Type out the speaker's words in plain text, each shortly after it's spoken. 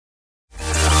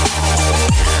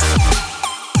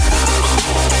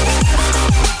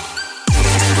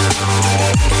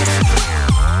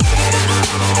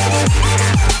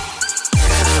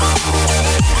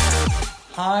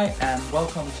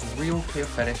welcome to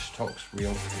RealClearFetish Talks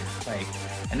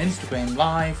RealClearPlay, an Instagram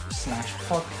live /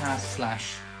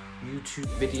 podcast / YouTube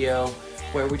video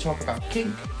where we talk about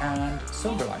kink and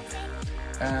sober life.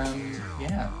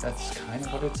 Yeah, that's kind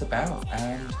of what it's about.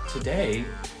 And today,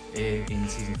 in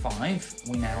season 5,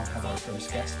 we now have our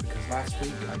first guest because last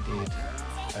week I did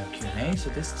a Q&A. So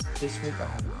this week I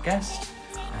have a guest,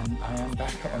 and I am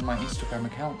back on my Instagram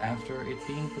account after it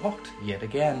being blocked yet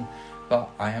again. But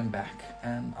I am back,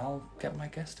 and I'll get my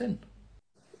guest in.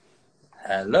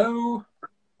 Hello.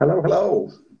 Hello, hello.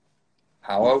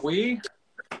 How are we?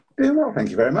 Doing well, thank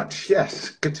you very much.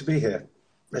 Yes, good to be here.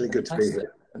 Really good to be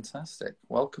here. Fantastic.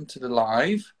 Welcome to the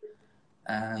live.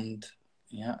 And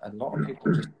yeah, a lot of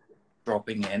people just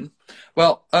dropping in.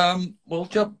 Well, we'll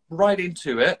jump right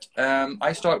into it.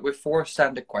 I start with 4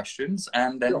 standard questions,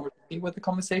 and then we'll see where the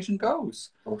conversation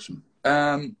goes. Awesome.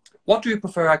 What do you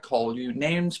prefer I call you?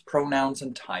 Names, pronouns,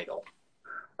 and title?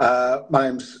 My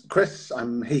name's Chris.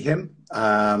 I'm he, him.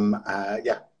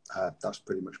 That's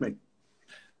pretty much me.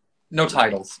 No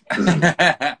titles.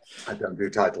 I don't do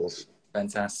titles.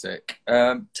 Fantastic.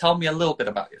 Tell me a little bit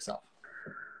about yourself.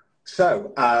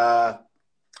 So, I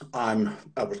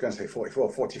was going to say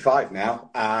 44, 45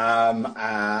 now.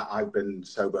 I've been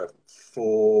sober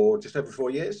for just over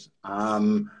 4 years.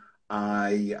 I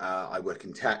work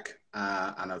in tech,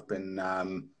 and I've been, I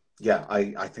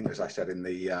think, as I said in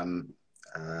the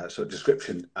sort of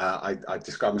description, I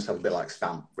describe myself a bit like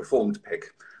Spam, reformed pig.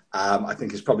 I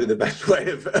think is probably the best way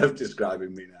of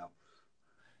describing me now.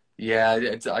 Yeah,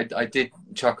 I did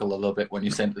chuckle a little bit when you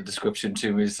sent the description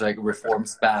to me. It's like reformed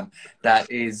spam.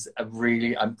 That is a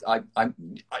really,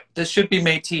 there should be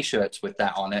made T-shirts with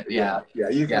that on it. Yeah,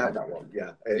 you can have that one.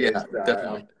 Yeah,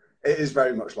 definitely. It is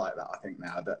very much like that. I think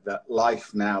now that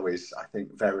life now is, I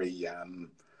think, very,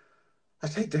 I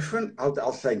say different.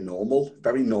 I'll say normal,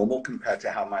 very normal compared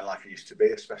to how my life used to be,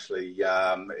 especially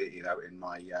in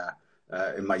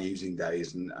my using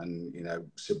days, and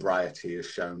sobriety has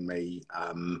shown me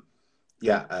a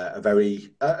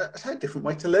very a different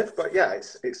way to live. But yeah,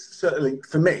 it's certainly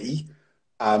for me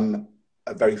a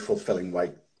very fulfilling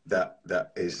way that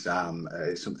is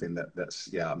something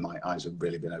that's my eyes have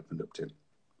really been opened up to.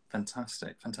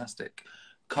 Fantastic.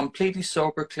 Completely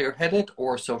sober, clear-headed,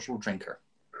 or social drinker?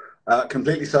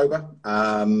 Completely sober.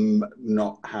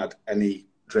 Not had any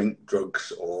drink,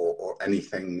 drugs, or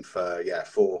anything for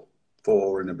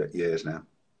 4 and a bit years now.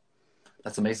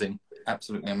 That's amazing.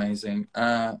 Absolutely amazing.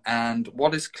 And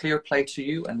what is ClearPlay to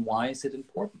you, and why is it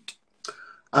important?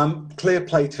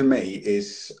 ClearPlay to me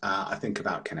is, I think,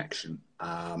 about connection.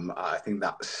 I think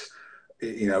that's,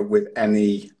 with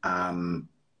any,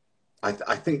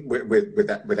 I think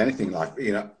with anything in life,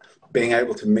 being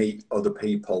able to meet other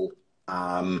people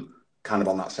kind of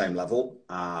on that same level,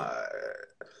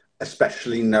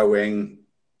 especially knowing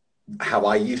how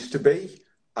I used to be.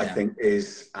 I think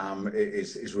is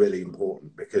really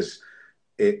important, because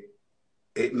it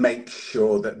makes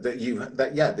sure that you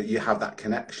have that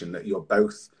connection, that you're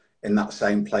both in that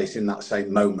same place, in that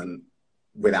same moment,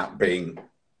 without being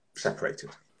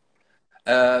separated.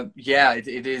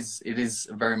 It is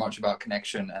very much about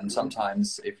connection, and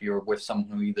sometimes if you're with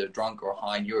someone who either drunk or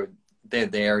high, they're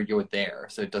there,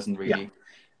 so it doesn't really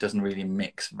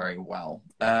mix very well.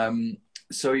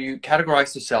 So you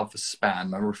categorize yourself as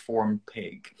Spam, a reformed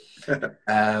pig,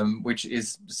 which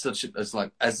is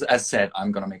as said,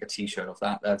 I'm going to make a T-shirt of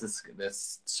that.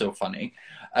 That's so funny.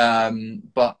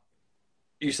 But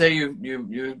you say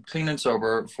you clean and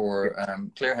sober for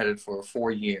clear-headed for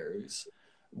 4 years.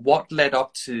 What led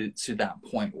up to that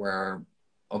point where,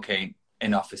 okay,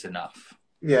 enough is enough?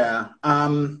 Yeah.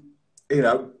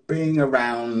 Being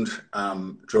around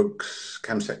drugs,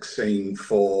 chemsex scene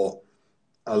for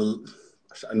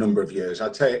a number of years,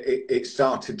 I'd say it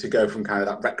started to go from kind of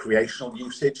that recreational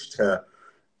usage to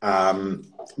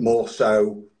more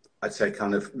so, I'd say,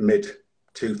 kind of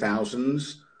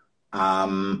mid-2000s.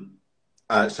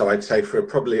 So I'd say for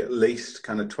probably at least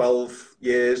kind of 12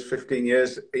 years, 15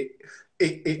 years,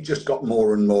 it just got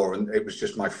more and more, and it was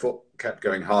just my foot kept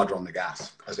going harder on the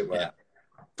gas, as it were. Yeah.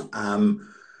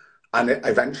 And it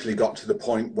eventually got to the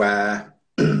point where,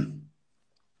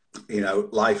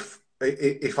 life,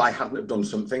 if I hadn't have done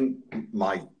something,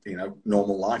 my,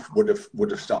 normal life would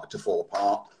have started to fall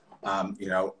apart.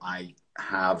 I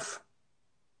have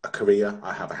a career,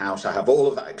 I have a house, I have all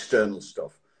of that external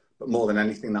stuff. But more than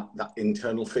anything, that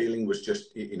internal feeling was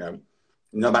just,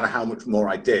 no matter how much more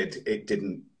I did, it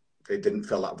didn't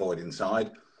fill that void inside.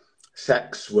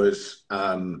 Sex was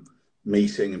me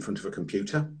sitting in front of a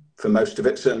computer for most of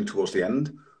it, certainly towards the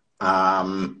end.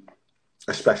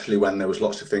 Especially when there was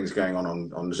lots of things going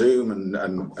on Zoom and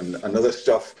other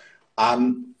stuff.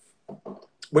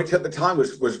 Which at the time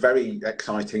was very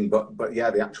exciting, but yeah,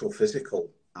 the actual physical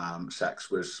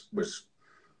sex was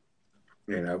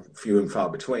few and far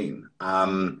between.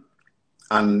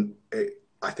 And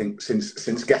I think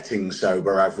since getting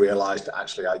sober, I've realised that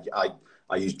actually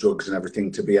I use drugs and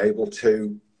everything to be able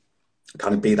to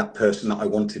kind of be that person that I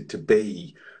wanted to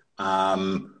be.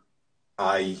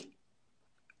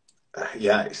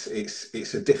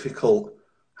 It's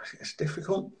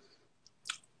difficult.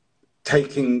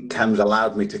 Taking chems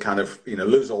allowed me to kind of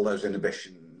lose all those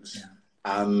inhibitions.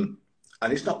 Yeah. And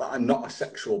it's not that I'm not a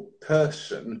sexual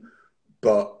person,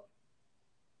 but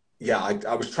yeah,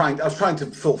 I was trying to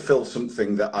fulfill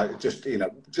something that I just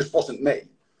wasn't me.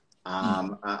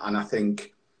 And I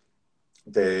think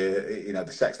the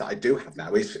sex that I do have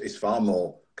now is far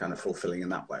more kind of fulfilling in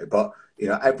that way. But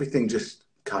everything just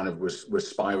kind of was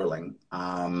spiraling.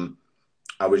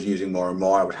 I was using more and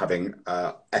more. I was having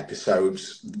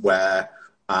episodes where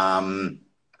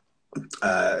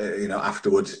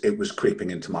afterwards it was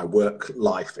creeping into my work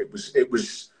life. It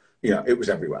was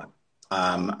everywhere.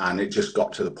 And it just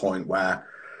got to the point where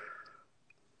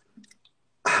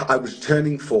I was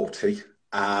turning 40,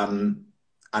 and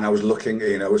I was looking,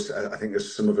 I think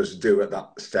as some of us do at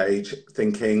that stage,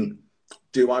 thinking,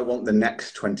 do I want the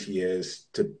next 20 years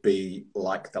to be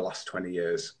like the last 20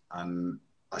 years? And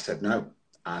I said no.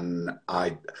 And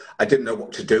I didn't know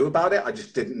what to do about it. I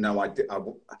just didn't know. I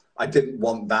didn't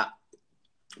want that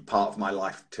part of my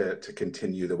life to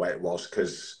continue the way it was,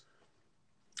 because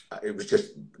it was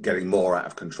just getting more out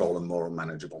of control and more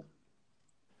unmanageable.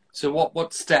 So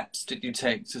what steps did you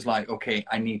take to like, okay,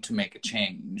 I need to make a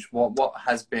change? What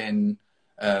has been,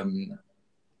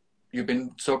 you've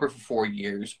been sober for 4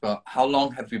 years, but how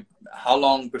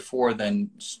long before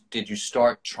then did you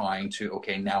start trying to,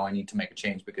 okay, now I need to make a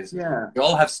change? Because we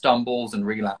all have stumbles and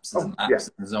relapses and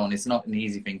lapses and so on. It's not an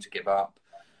easy thing to give up.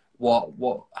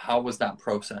 How was that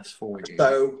process for you?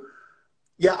 So,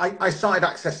 yeah, I started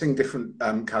accessing different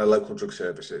kind of local drug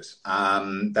services.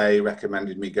 They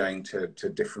recommended me going to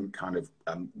different kind of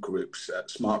groups.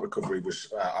 Smart Recovery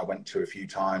was I went to a few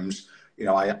times.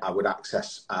 I would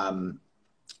access other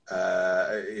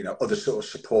sort of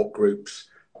support groups.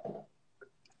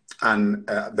 And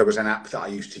there was an app that I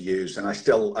used to use, and I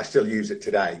still use it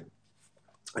today.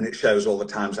 And it shows all the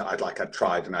times that I'd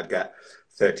tried, and I'd get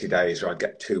 30 days or I'd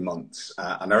get 2 months.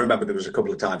 And I remember there was a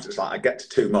couple of times it's like I get to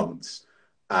 2 months.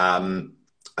 And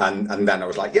then I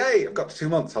was like, yay, I've got to 2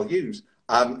 months, I'll use.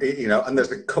 And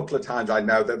there's a couple of times I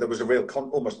know that there was a real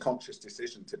almost conscious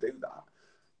decision to do that.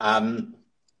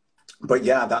 But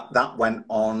yeah, that went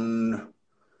on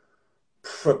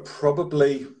for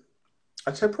probably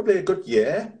a good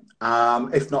year,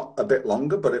 if not a bit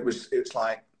longer. But it's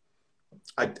like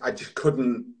I just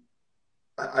couldn't.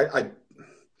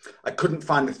 I couldn't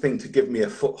find a thing to give me a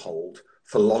foothold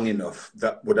for long enough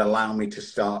that would allow me to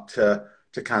start to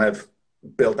kind of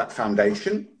build that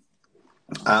foundation.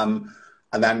 And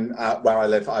then where I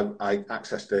live, I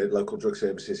accessed the local drug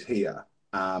services here.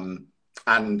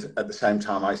 And at the same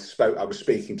time, I was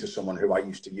speaking to someone who I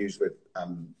used to use with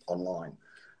online.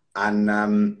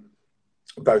 And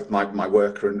both my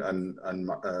worker and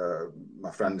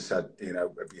my friend said,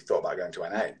 have you thought about going to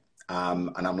NA?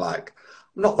 And I'm like,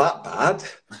 not that bad.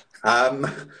 And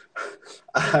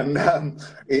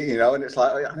it's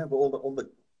like, I know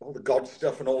all the God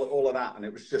stuff and all of that. And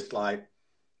it was just like,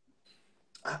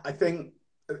 I think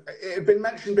it had been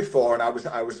mentioned before, and I was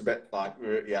a bit like,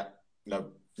 yeah,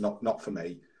 no, not for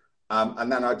me. And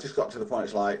then I just got to the point,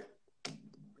 it's like,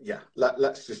 yeah,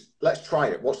 let's try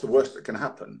it. What's the worst that can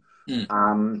happen?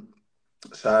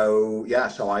 So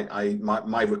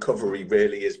my recovery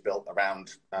really is built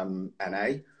around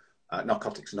NA,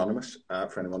 Narcotics Anonymous,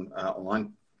 for anyone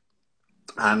online.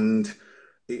 And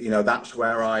that's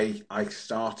where I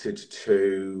started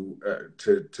to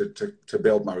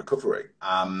build my recovery.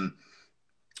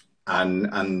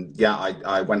 And yeah,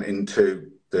 I went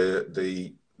into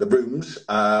the rooms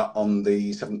on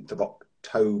the 7th of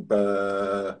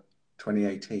October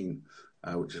 2018,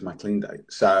 which is my clean date.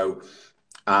 So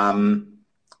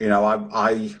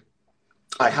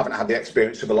I haven't had the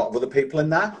experience of a lot of other people in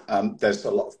there. There's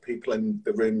a lot of people in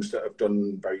the rooms that have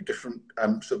done very different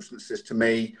substances to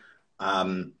me.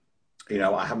 I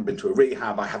haven't been to a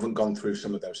rehab. I haven't gone through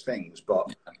some of those things,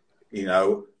 but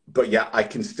yeah, I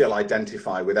can still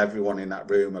identify with everyone in that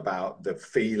room about the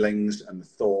feelings and the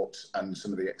thoughts and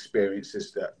some of the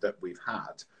experiences that we've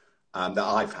had, that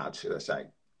I've had, should I say.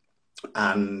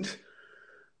 And,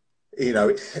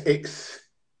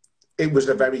 it was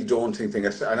a very daunting thing.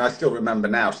 And I still remember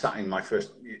now, sat in my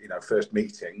first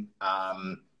meeting,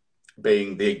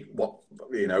 being being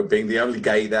the only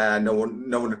gay there. No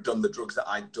one had done the drugs that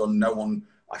I'd done. No one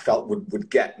I felt would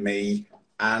get me,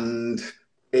 and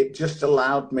it just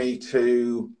allowed me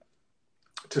to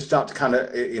start to kind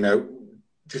of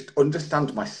just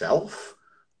understand myself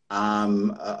a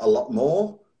lot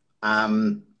more,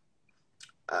 and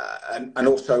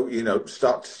also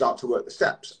start to work the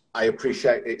steps. I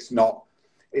appreciate it's not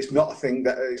a thing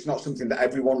that it's not something that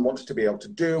everyone wants to be able to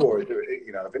do or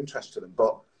of interest to them,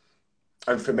 but.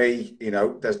 And for me,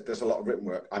 there's a lot of written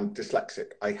work. I'm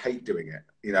dyslexic. I hate doing it.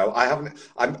 I'm,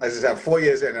 as I said, 4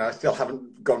 years in, and I still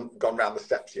haven't gone round the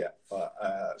steps yet. But,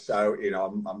 so,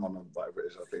 I'm on whatever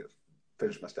it is. I've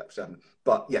finished my step 7.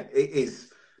 But yeah,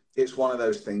 it's one of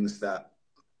those things that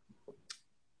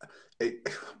there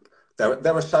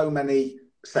are so many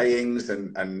sayings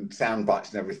and sound bites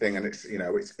and everything, and it's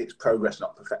progress,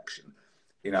 not perfection.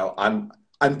 I'm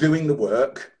doing the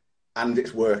work, and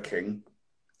it's working.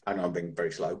 I know I'm being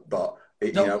very slow, but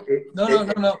no.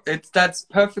 That's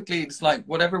perfectly. It's like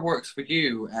whatever works for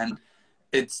you, and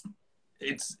it's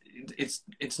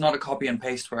not a copy and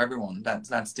paste for everyone.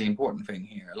 That's the important thing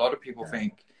here. A lot of people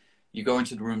think you go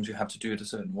into the rooms, you have to do it a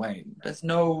certain way. There's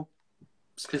no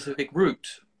specific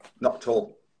route. Not at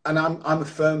all. And I'm a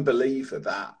firm believer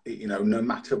that no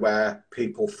matter where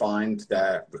people find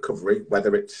their recovery,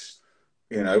 whether it's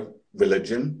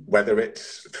religion, whether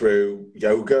it's through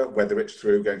yoga, whether it's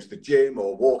through going to the gym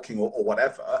or walking or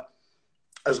whatever,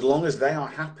 as long as they are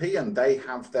happy and they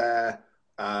have their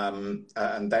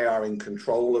and they are in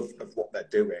control of what they're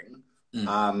doing,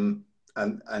 and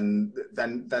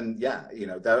then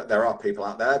there are people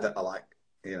out there that are like,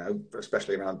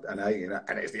 especially around NA,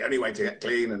 and it's the only way to get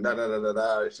clean and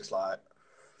It's just like,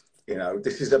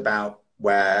 this is about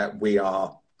where we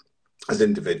are as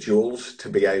individuals to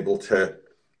be able to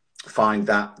find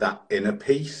that inner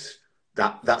peace,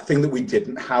 that thing that we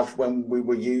didn't have when we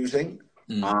were using,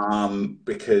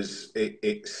 because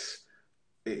it's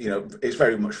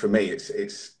very much for me. It's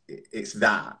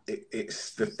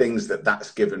the things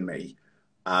that's given me,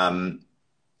 that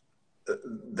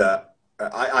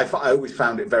I always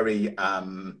found it very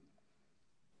how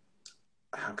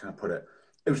can I put it?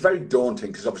 It was very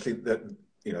daunting because obviously the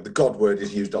God word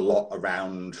is used a lot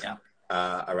around. Yeah.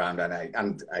 Around NA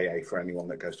and AA for anyone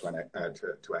that goes to NA,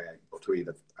 to AA or to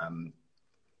either.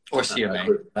 Or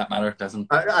CMA, that matter, doesn't.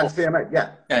 And CMA,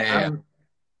 yeah. Yeah.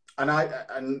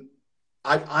 And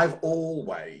I've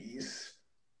always,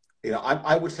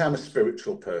 I would say I'm a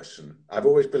spiritual person. I've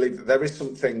always believed that there is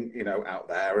something, out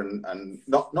there, and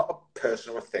not a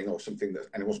person or a thing or something that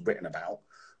anyone's written about,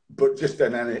 but just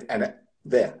an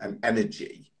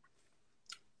energy.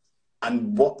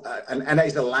 And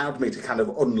NA's allowed me to kind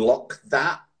of unlock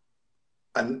that,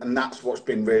 and that's what's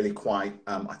been really quite,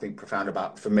 I think, profound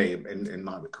about for me in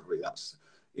my recovery. That's,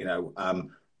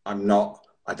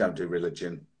 I don't do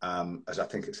religion, as I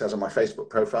think it says on my Facebook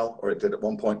profile, or it did at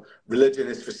one point. Religion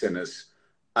is for sinners,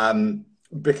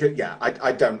 because I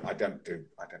don't do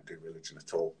religion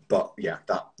at all. But yeah,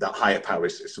 that higher power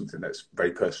is something that's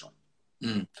very personal.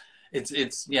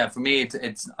 It's for me.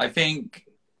 It's I think.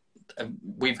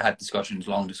 We've had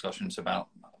long discussions about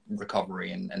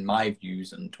recovery and my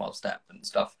views and 12-step and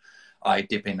stuff. I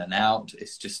dip in and out.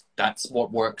 It's just, that's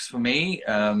what works for me.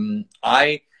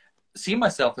 I see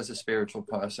myself as a spiritual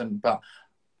person, but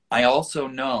I also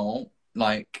know,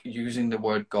 like, using the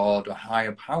word God or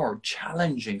higher power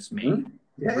challenges me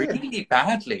really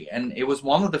badly. And it was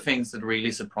one of the things that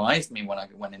really surprised me when I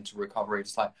went into recovery.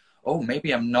 It's like, oh,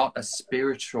 maybe I'm not as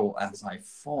spiritual as I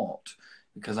thought,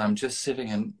 because I'm just sitting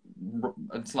and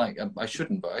it's like, I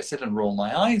shouldn't, but I sit and roll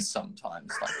my eyes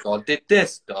sometimes. Like, God did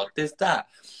this, God did that.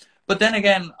 But then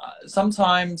again,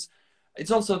 sometimes it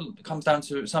also comes down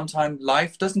to, sometimes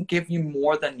life doesn't give you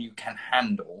more than you can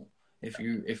handle if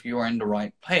you are in the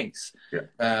right place.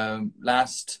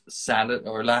 Last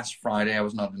Friday, I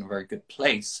was not in a very good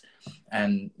place,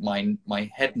 and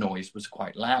my head noise was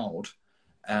quite loud.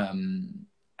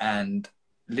 And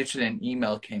literally an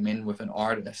email came in with an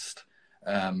artist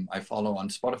I follow on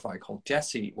Spotify called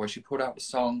Jessie, where she put out a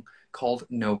song called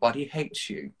Nobody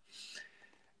Hates You.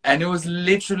 And it was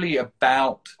literally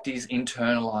about these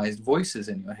internalized voices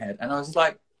in your head. And I was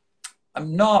like,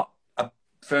 I'm not a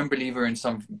firm believer in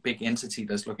some big entity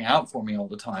that's looking out for me all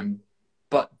the time,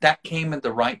 but that came at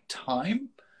the right time.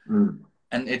 And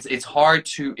it's hard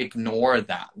to ignore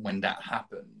that when that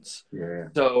happens.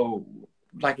 So,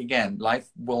 like, again, life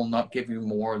will not give you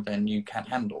more than you can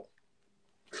handle.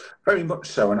 Very much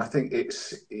so. And I think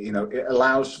it's, it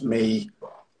allows me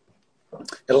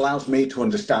to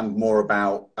understand more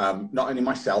about not only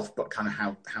myself, but kind of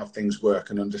how things work,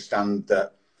 and understand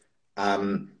that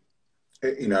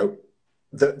you know,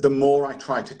 the more I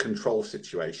try to control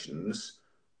situations,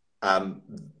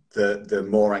 the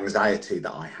more anxiety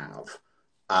that I have,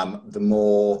 the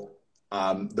more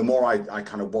I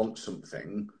kind of want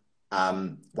something.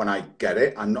 When I get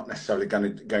it, I'm not necessarily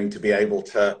going to be able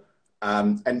to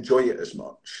enjoy it as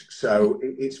much. So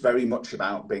it's very much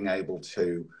about being able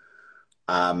to,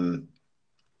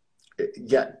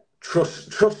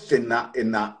 trust in that,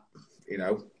 you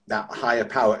know, that higher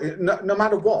power. No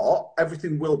matter what,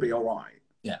 everything will be all right.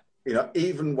 Yeah. You know,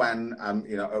 even when,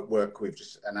 you know, at work, we've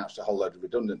just announced a whole load of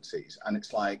redundancies, and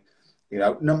it's like, you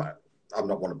know, no matter, I'm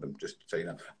not one of them, just so you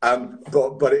know.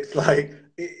 But it's like,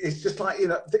 it's just like, you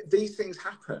know, these things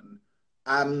happen.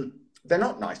 They're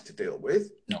not nice to deal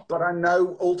with, No. but I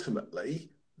know ultimately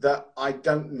that I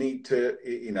don't need to,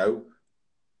 you know,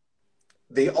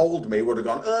 the old me would have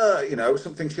gone, you know,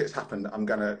 something shit's happened, I'm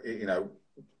going to, you know,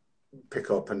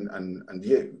 pick up and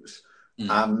use.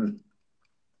 But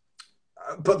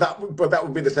that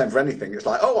would be the same for anything. It's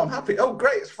like, oh, I'm happy. Oh,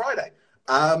 great, it's Friday.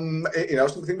 You know,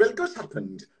 something really good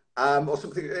happened. Or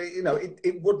something, you know,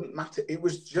 it wouldn't matter. It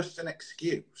was just an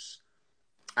excuse.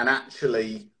 And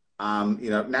actually, you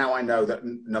know, now I know that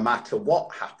no matter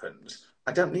what happens,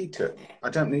 I don't need to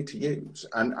use.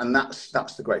 And that's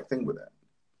the great thing with it.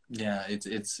 Yeah,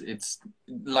 it's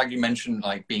like you mentioned,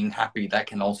 like being happy, that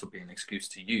can also be an excuse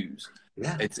to use.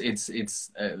 Yeah.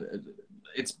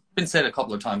 It's been said a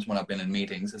couple of times when I've been in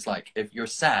meetings. It's like, if you're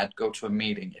sad, go to a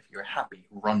meeting. If you're happy,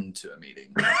 run to a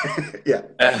meeting. Yeah.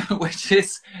 Which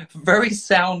is very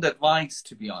sound advice,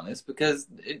 to be honest, because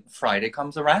Friday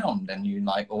comes around and you're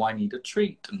like, oh, I need a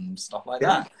treat and stuff like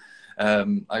that.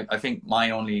 I think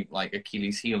my only like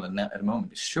Achilles heel at the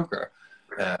moment is sugar.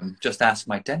 Just ask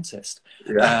my dentist.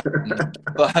 Yeah.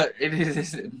 But it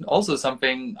is also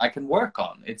something I can work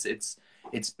on.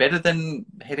 It's better than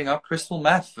hitting up crystal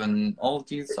meth and all of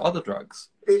these other drugs.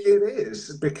 It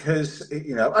is, because,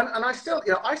 you know, and I still,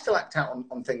 you know, I still act out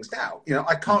on things now. You know,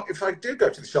 I can't, if I do go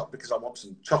to the shop because I want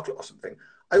some chocolate or something,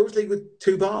 I always leave with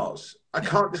 2 bars. I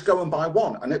can't just go and buy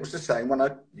one. And it was the same when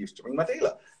I used to ring my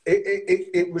dealer.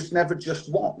 It was never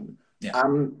just one. Yeah.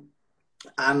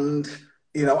 And,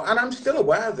 you know, and I'm still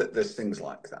aware that there's things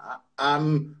like that.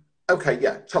 Okay,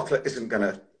 yeah, chocolate isn't going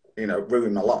to, you know,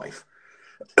 ruin my life.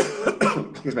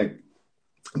 Excuse me.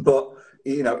 But,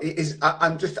 you know, it is,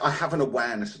 I have an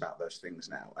awareness about those things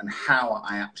now, and how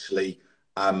I actually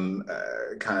kind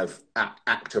of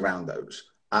act around those.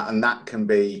 And that can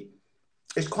be,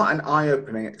 it's quite an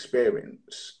eye-opening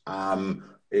experience.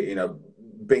 You know,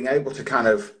 being able to kind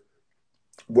of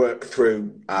work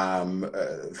through,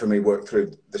 for me, work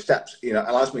through the steps, you know,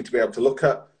 allows me to be able to look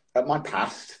at my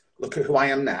past, look at who I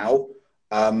am now,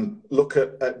 look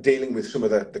at dealing with some of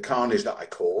the carnage that I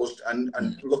caused,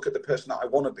 and look at the person that I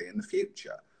want to be in the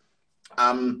future.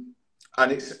 And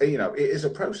it's, you know, it is a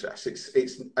process.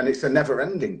 It's a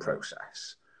never-ending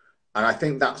process. And I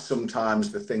think that's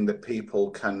sometimes the thing that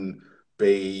people can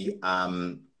be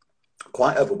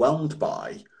quite overwhelmed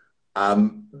by.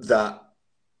 That,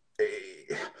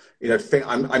 you know, think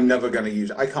I'm never going to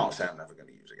use it. I can't say I'm never going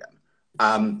to use it again.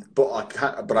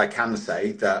 But I can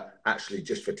say that actually,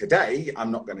 just for today,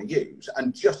 I'm not going to use.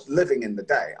 And just living in the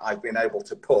day, I've been able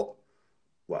to put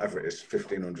whatever it is,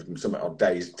 1,500 and some odd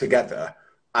days together.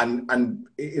 And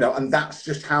you know, and that's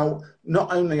just how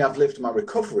not only I've lived my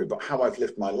recovery, but how I've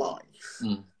lived my life.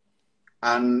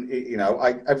 And you know,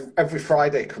 every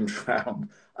Friday comes around,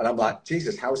 and I'm like,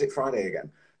 Jesus, how is it Friday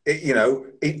again? You know,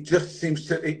 it just seems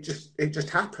to, it just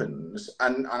happens,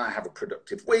 and I have a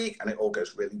productive week, and it all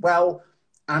goes really well.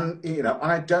 And you know,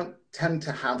 and I don't tend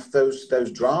to have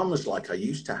those dramas like I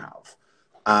used to have.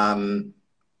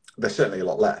 There's certainly a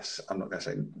lot less. I'm not going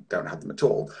to say don't have them at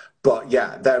all, but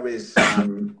yeah, there is.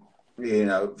 You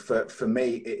know, for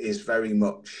me, it is very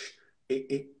much.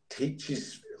 It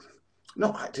teaches.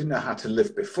 Not I didn't know how to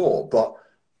live before, but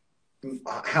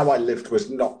how I lived was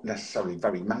not necessarily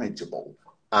very manageable.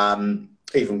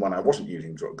 Even when I wasn't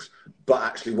using drugs, but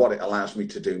actually, what it allows me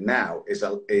to do now is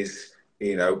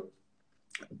you know,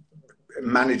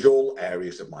 manage all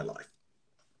areas of my life.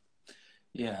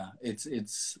 Yeah, it's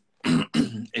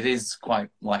it is quite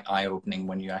like eye-opening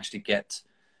when you actually get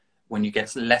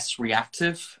less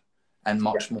reactive and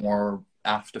much more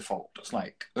afterthought. It's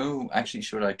like, oh, actually,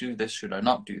 should I do this? Should I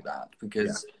not do that?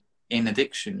 Because in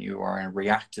addiction, you are a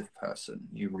reactive person.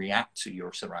 You react to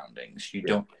your surroundings. You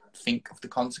don't think of the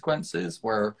consequences,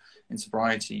 where in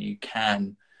sobriety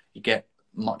you get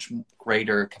much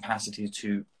greater capacity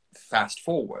to fast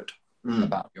forward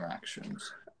about your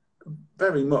actions.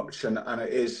 Very much, and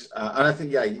it is, and I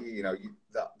think you know,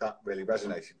 that really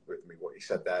resonated with me what you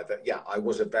said there. That I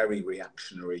was a very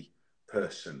reactionary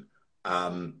person,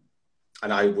 and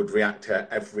I would react to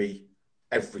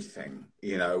everything,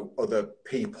 you know, other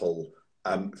people,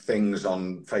 things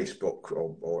on Facebook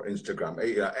or Instagram.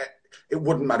 You know, it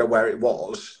wouldn't matter where it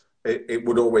was, it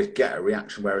would always get a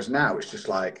reaction. Whereas now it's just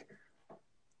like,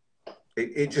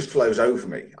 it just flows over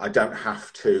me. I don't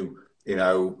have to, you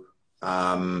know,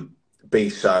 be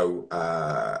so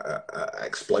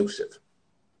explosive.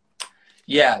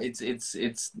 Yeah,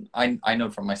 I know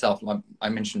from myself. I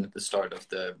mentioned at the start of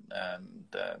the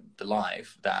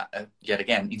live that yet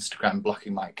again Instagram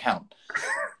blocking my account.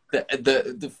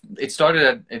 It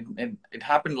started it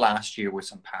happened last year with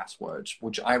some passwords,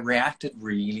 which I reacted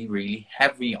really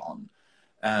heavy on.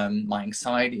 My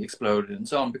anxiety exploded and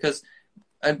so on, because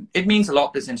it means a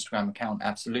lot, this Instagram account,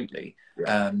 absolutely.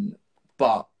 Yeah.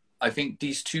 But I think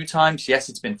these 2 times, yes,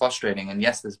 it's been frustrating, and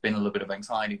yes, there's been a little bit of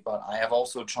anxiety, but I have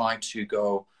also tried to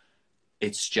go,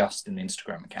 it's just an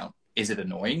Instagram account. Is it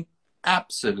annoying?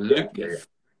 Absolutely. Yeah.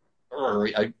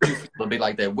 I do feel a bit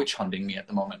like they're witch hunting me at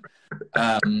the moment.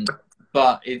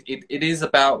 But it is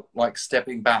about like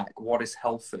stepping back. What is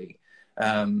healthy?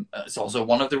 It's also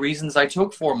one of the reasons I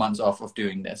took 4 months off of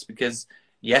doing this, because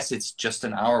yes, it's just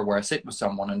an hour where I sit with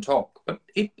someone and talk, but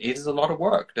it is a lot of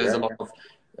work. There's a lot of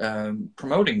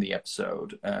promoting the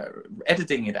episode,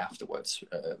 editing it afterwards.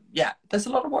 Yeah, there's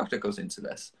a lot of work that goes into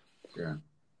this.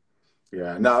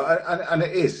 Yeah, no, and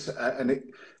it is, and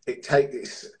it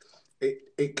takes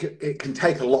it can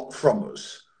take a lot from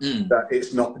us. That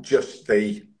it's not just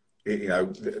the, you know,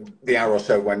 the hour or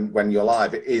so when you're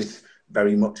live. It is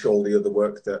very much all the other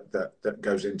work that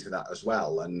goes into that as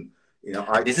well. And you know,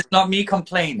 this is not me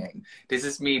complaining. This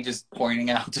is me just pointing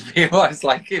out to people. It's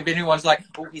like, if anyone's like,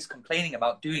 "Oh, he's complaining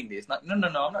about doing this," no, I'm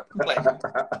not complaining.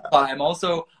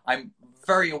 But I'm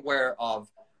very aware of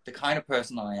the kind of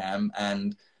person I am,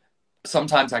 and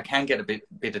sometimes I can get a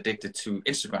bit addicted to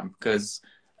Instagram, because,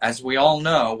 as we all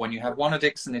know, when you have one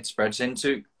addiction, it spreads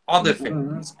into other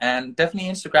things, and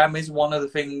definitely Instagram is one of the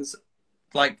things.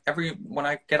 Like when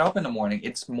I get up in the morning,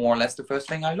 it's more or less the first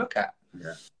thing I look at.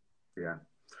 Yeah.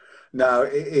 No,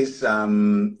 it is,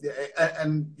 and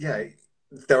yeah,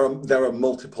 there are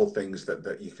multiple things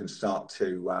that you can start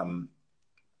to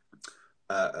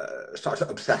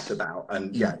obsess about,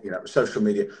 and yeah, you know, social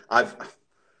media.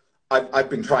 I've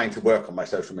been trying to work on my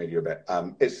social media a bit.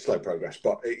 It's slow progress,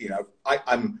 but you know,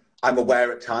 I'm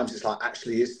aware at times. It's like,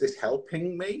 actually, is this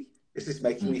helping me? Is this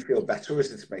making me feel better? Or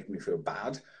is this making me feel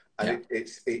bad? And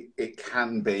it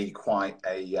can be quite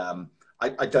a.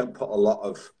 I don't put a lot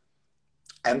of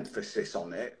emphasis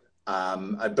on it,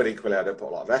 but equally I don't put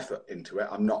a lot of effort into it.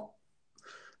 I'm not,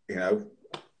 you know,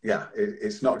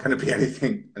 it's not going to be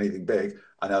anything big.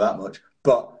 I know that much,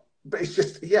 but it's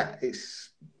just,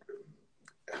 it's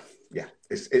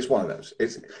one of those.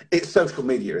 It's social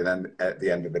media, and then at the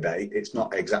end of the day, it's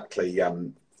not exactly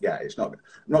it's not. I'm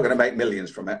not going to make millions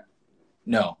from it.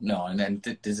 No, and then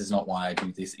this is not why I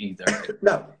do this either.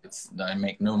 No, I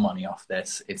make no money off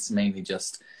this. It's mainly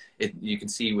just you can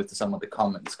see with some of the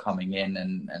comments coming in,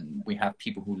 and we have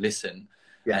people who listen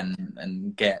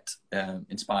and get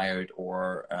inspired,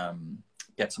 or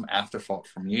get some afterthought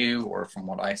from you or from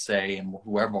what I say and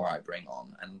whoever I bring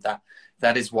on, and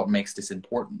that is what makes this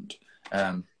important.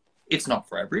 It's not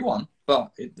for everyone,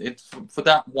 but it's for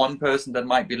that one person that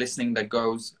might be listening that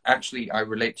goes, actually, I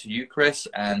relate to you, Chris,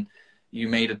 and you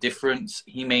made a difference.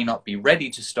 He may not be ready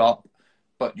to stop,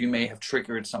 but you may have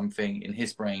triggered something in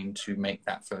his brain to make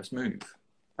that first move.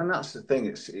 And that's the thing.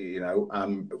 It's, you know,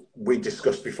 we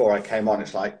discussed before I came on.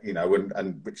 It's like, you know,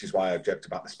 and which is why I joked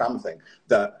about the spam thing,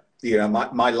 that, you know,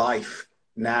 my life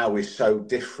now is so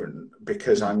different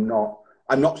because I'm not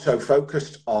so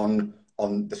focused on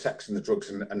the sex and the drugs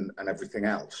and everything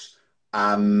else.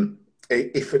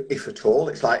 If at all,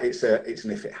 it's like it's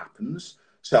an if it happens.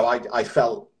 So I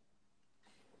felt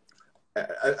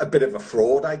a bit of a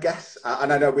fraud, I guess.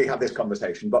 And I know we had this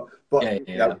conversation, but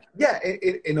you know,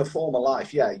 in a former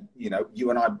life, you know, you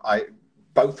and I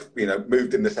both, you know,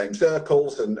 moved in the same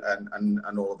circles and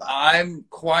all of that.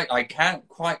 I can't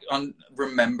quite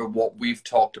remember what we've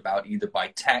talked about either by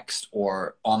text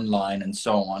or online and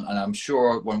so on. And I'm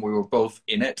sure when we were both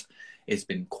in it, it's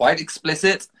been quite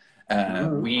explicit.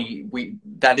 We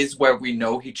that is where we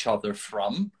know each other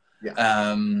from.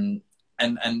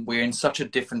 And we're in such a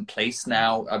different place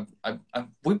now.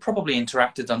 We probably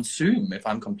interacted on Zoom, if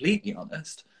I'm completely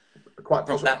honest. Quite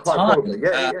probably.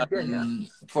 Yeah.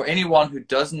 For anyone who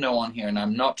doesn't know on here, and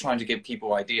I'm not trying to give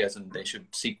people ideas and they should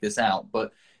seek this out,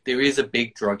 but there is a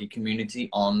big druggy community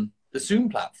on the Zoom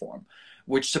platform,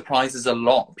 which surprises a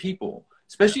lot of people,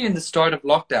 especially in the start of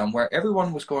lockdown, where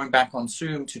everyone was going back on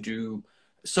Zoom to do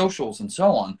socials and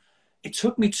so on. it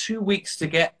took me 2 weeks to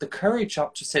get the courage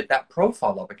up to set that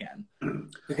profile up again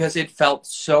because it felt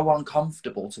so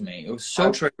uncomfortable to me. It was so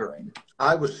triggering.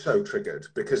 I was so triggered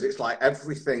because it's like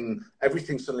everything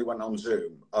suddenly went on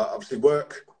Zoom. Obviously,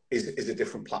 work is a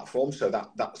different platform, so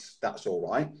that's all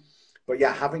right. But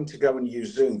yeah, having to go and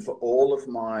use Zoom for all of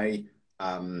my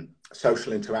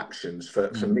social interactions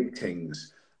for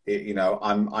meetings. You know,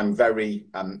 I'm very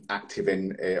active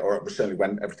in, or certainly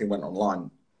when everything went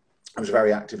online, I was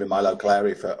very active in my local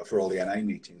area for all the NA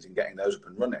meetings and getting those up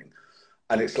and running.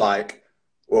 And it's like,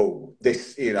 whoa,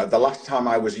 this, you know, the last time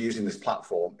I was using this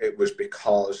platform, it was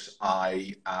because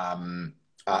I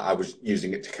was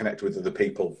using it to connect with other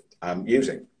people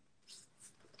using.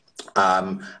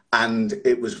 And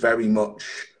it was very much,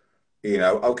 you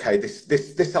know, okay,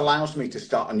 this allows me to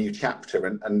start a new chapter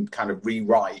and kind of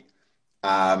rewrite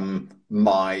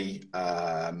my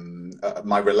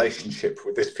my relationship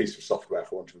with this piece of software,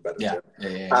 for want of a better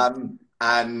term.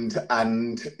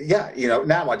 And yeah, you know,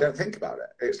 now I don't think about it.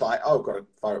 It's like, oh, I've got to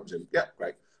fire up Zoom. Yeah,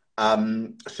 great.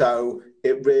 So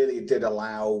it really did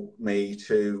allow me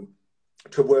to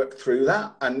work through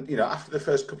that. And, you know, after the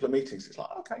first couple of meetings, it's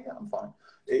like, okay, yeah, I'm fine.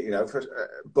 You know,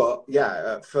 but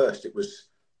yeah, at first it was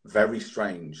very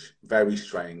strange, very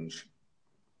strange.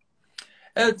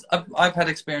 I've had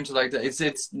experiences like that.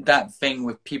 It's that thing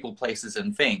with people, places,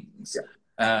 and things,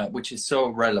 which is so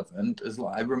relevant. As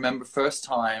I remember, first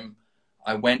time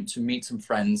I went to meet some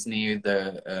friends near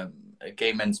the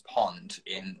Gay Men's Pond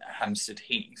in Hampstead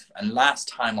Heath, and last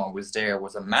time I was there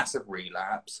was a massive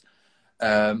relapse,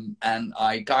 and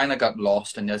I kind of got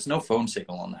lost, and there's no phone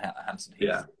signal on Hampstead Heath.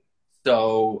 Yeah.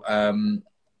 So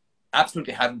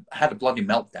absolutely had a bloody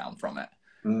meltdown from it.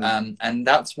 And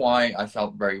that's why I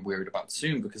felt very weird about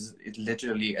Zoom, because it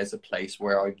literally is a place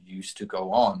where I used to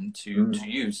go on to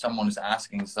use. Someone is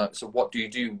asking, so what do you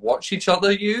do? Watch each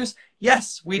other use?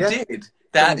 Yes, we did.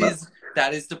 That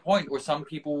is the point. Or some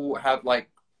people have like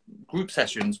group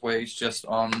sessions where it's just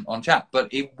on chat,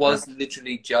 but it was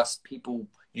literally just people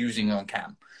using on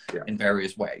cam in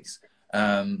various ways.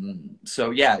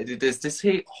 So yeah, there's this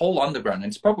whole underground,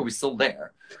 and it's probably still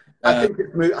there. I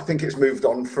think it's moved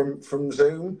on from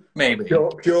Zoom, maybe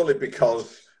purely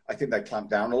because I think they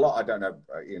clamped down a lot. I don't know,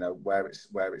 you know, where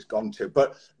it's gone to,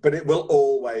 but it will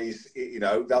always, you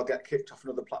know, they'll get kicked off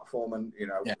another platform, and you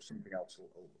know, something else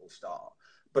will start.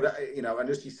 But you know, and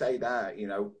as you say there, you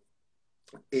know,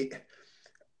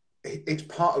 it's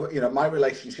part of, you know, my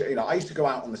relationship. You know, I used to go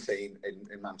out on the scene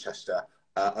in Manchester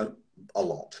a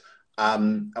lot,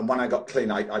 and when I got clean,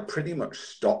 I pretty much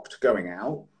stopped going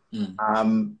out.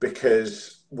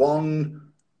 Because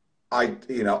one, I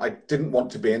didn't want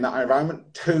to be in that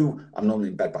environment. Two, I'm normally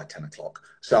in bed by 10 o'clock.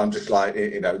 So I'm just like,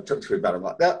 you know, took to bed. I'm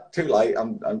like, too late.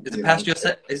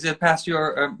 Is it past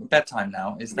your bedtime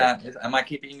now? Am I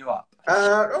keeping you up?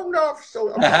 Oh no, I'm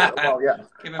still well, yeah.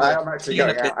 I am actually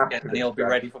going out after and he'll be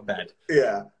ready for bed.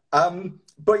 Yeah.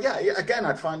 But yeah, again,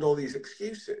 I'd find all these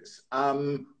excuses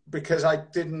because I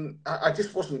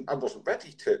wasn't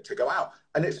ready to go out.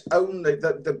 And it's only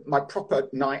my proper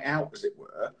night out, as it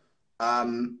were,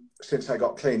 since I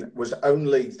got clean, was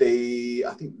only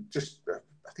I think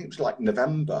it was like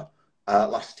November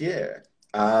last year.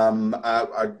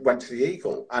 I went to the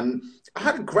Eagle, and I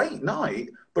had a great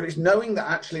night. But it's knowing that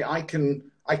actually I can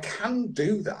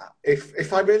do that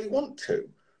if I really want to.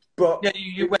 But yeah,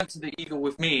 you went to the Eagle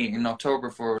with me in October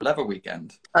for Leather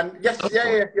Weekend. And yes,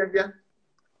 yeah.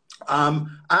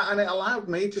 And it allowed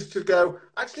me just to go,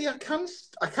 actually, I can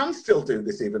still do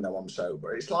this even though I'm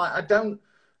sober. It's like, I don't,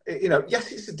 you know,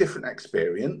 yes, it's a different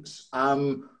experience.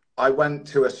 I went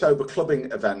to a sober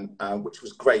clubbing event, which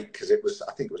was great because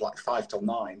I think it was like 5 till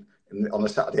 9 on a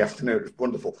Saturday afternoon. It was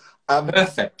wonderful.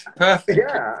 Perfect.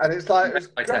 Yeah, and it's like,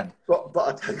 but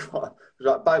I tell you what, it was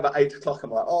like by about 8 o'clock, I'm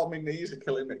like, oh, my knees are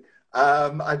killing me. I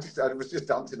was just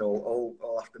dancing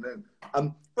all afternoon.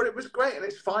 But it was great, and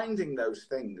it's finding those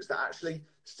things that actually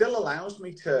still allows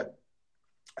me to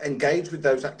engage with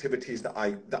those activities that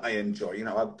I enjoy. You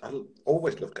know, I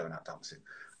always love going out dancing.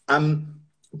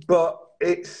 But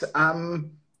it's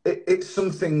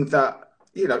something that,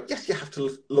 you know, yes, you have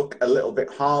to look a little bit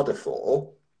harder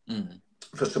for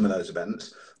some of those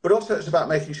events, but also it's about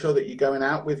making sure that you're going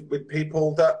out with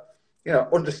people that, you know,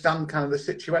 understand kind of the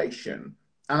situation.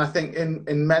 And I think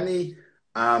in many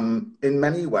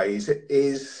ways it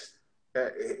is,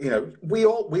 you know, we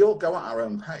all go at our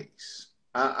own pace,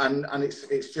 and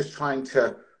it's just trying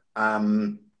to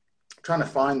find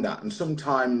that. And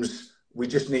sometimes we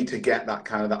just need to get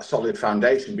that solid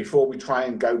foundation before we try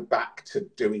and go back to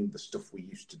doing the stuff we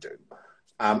used to do.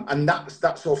 And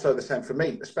that's also the same for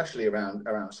me, especially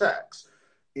around sex.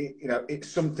 You know, it's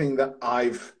something that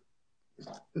I've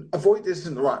avoid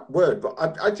isn't the right word, but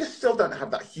I just still don't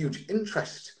have that huge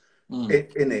interest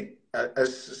in it,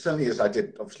 as certainly as I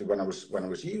did, obviously, when I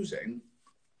was using.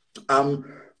 And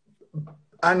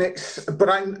but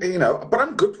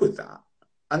I'm good with that,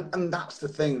 and that's the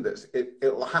thing, that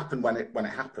it'll happen when it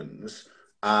happens.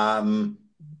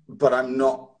 But I'm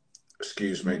not.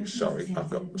 Excuse me, sorry, I've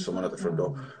got someone at the front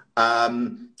door.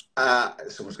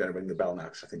 Someone's going to ring the bell now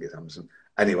because I think it's Amazon.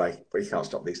 Anyway, but you can't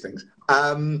stop these things.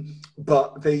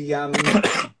 But the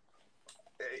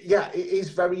yeah, it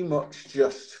is very much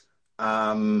just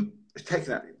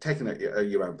taking it at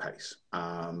your own pace,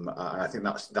 and I think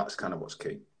that's kind of what's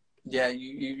key. Yeah,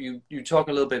 you talk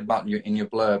a little bit about in your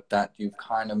blurb that you've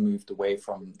kind of moved away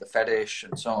from the fetish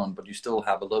and so on, but you still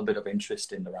have a little bit of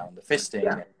interest in around the fisting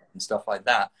and stuff like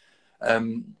that.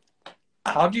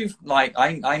 How do you, like,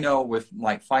 I know with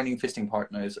like finding fisting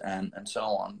partners and so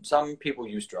on, some people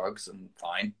use drugs, and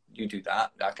fine, you do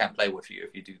that. I can't play with you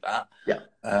if you do that. Yeah.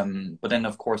 But then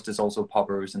of course there's also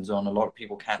poppers and so on. A lot of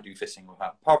people can't do fisting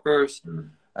without poppers.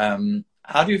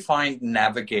 How do you find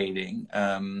navigating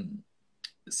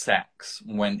sex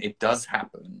when it does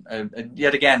happen?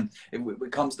 Yet again,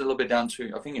 it comes a little bit down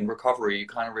to, I think in recovery you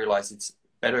kind of realize it's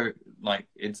better, like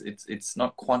it's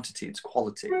not quantity, it's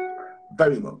quality.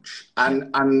 Very much.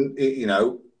 And you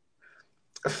know,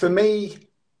 for me,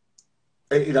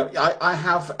 you know, I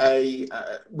have a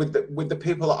with the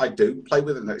people that I do play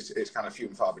with, and it's kind of few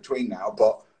and far between now,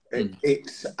 but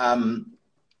it's I'm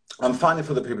finding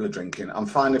for the people who are drinking, I'm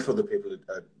finding for the people who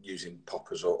are using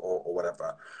poppers or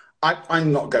whatever.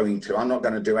 I'm not going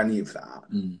to do any of that.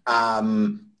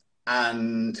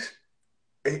 And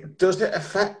does it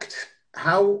affect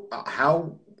how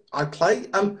I play?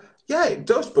 Yeah, it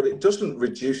does, but it doesn't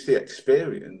reduce the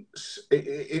experience.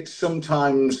 It's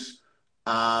sometimes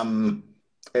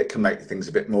it can make things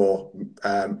a bit more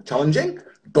challenging,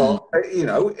 but you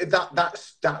know,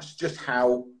 that's just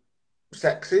how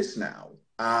sex is now.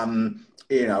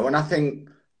 You know, and I think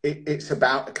it's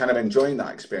about kind of enjoying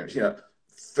that experience. You know,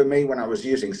 for me, when I was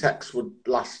using, sex would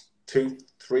last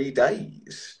 2-3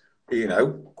 days, you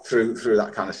know, through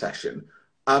that kind of session.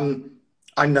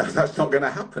 I know that's not going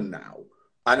to happen now.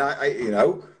 And I you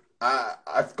know,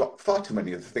 I've got far too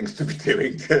many other things to be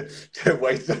doing to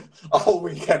waste a whole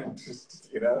weekend,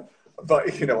 just, you know.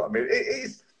 But you know what I mean?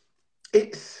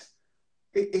 It's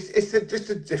just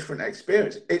a different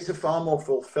experience. It's a far more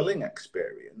fulfilling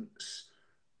experience.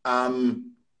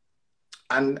 And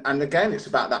again, it's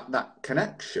about that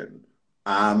connection.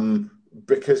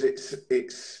 Because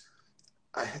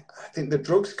I think the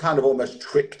drugs kind of almost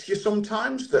tricked you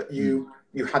sometimes, that you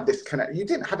had this connection. You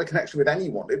didn't have a connection with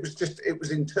anyone. It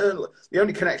was internal. The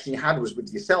only connection you had was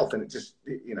with yourself, and it just,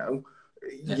 you know,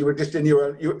 you were just in your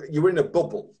own, you were in a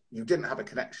bubble. You didn't have a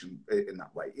connection in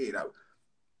that way, you know.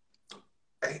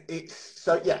 It's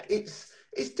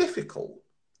difficult.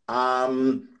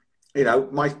 You know,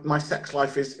 my sex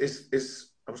life is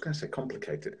I was going to say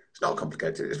complicated. It's not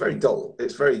complicated. It's very dull.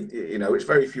 It's very, you know, it's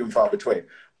very few and far between.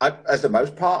 As the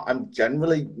most part, I'm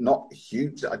generally not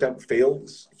huge. I don't feel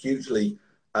hugely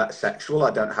sexual. I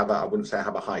wouldn't say I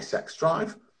have a high sex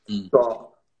drive,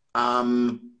 but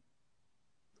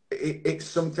it's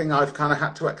something I've kind of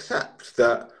had to accept,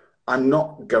 that I'm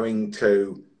not going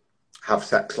to have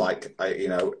sex like you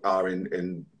know, are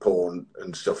in porn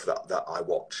and stuff that I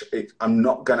watch. I'm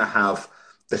not going to have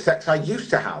the sex I used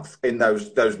to have in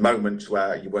those moments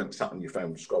where you weren't sat on your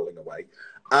phone scrolling away.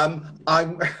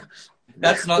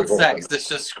 That's not sex. That's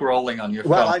just scrolling on your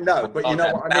phone. Well, I know, but you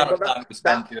know what I mean. Amount of time we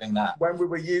spent doing that. When we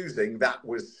were using, that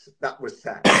was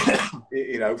sex.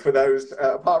 You know, for those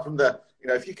apart from the, you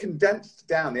know, if you condensed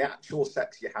down the actual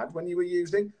sex you had when you were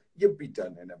using, you'd be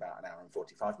done in about an hour and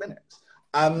 45 minutes.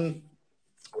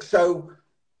 So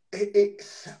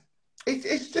it's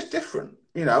just different.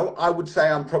 You know, I would say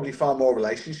I'm probably far more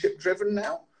relationship driven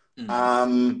now.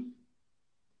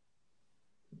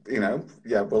 You know,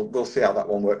 yeah, we'll see how that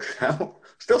one works out.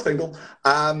 Still single,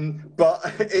 but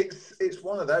it's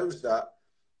one of those that,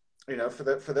 you know, for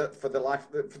the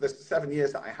 7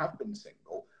 years that I have been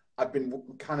single, I've been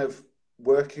kind of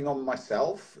working on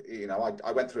myself. You know,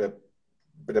 I went through a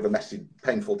bit of a messy,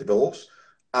 painful divorce.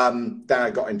 Then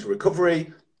I got into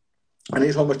recovery, and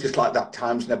it's almost just like that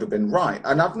time's never been right.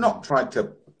 And I've not tried to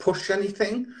push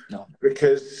anything,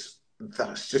 because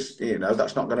that's just, you know,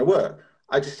 that's not going to work.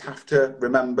 I just have to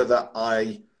remember that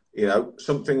you know,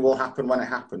 something will happen when it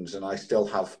happens, and I still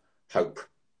have hope.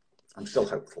 I'm still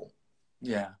hopeful.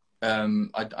 Yeah.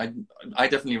 I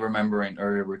definitely remember in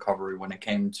early recovery when it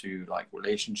came to like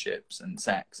relationships and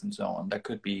sex and so on, there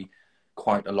could be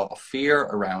quite a lot of fear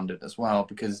around it as well,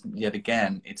 because yet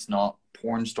again, it's not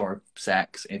porn star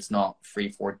sex, it's not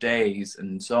 3-4 days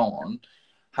and so on.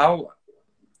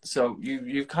 So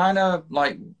you kind of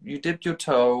like, you dipped your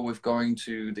toe with going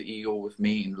to the Eagle with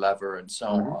me and Lever and so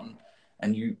on,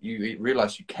 and you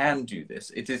realize you can do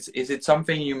this. Is it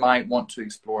something you might want to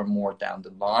explore more down the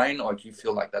line, or do you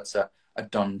feel like that's a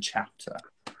done chapter?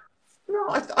 No,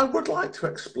 I would like to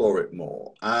explore it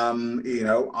more. You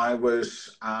know, I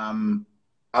was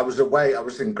away. I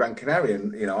was in Gran Canaria,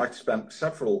 and you know, I spent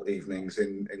several evenings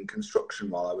in construction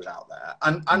while I was out there,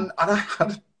 and I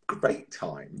had a great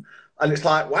time. And it's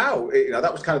like, wow, you know,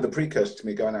 that was kind of the precursor to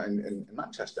me going out in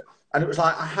Manchester, and it was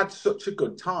like I had such a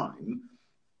good time.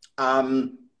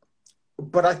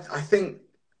 But I think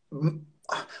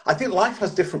life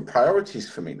has different priorities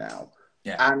for me now,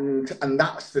 and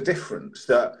that's the difference.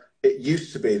 That it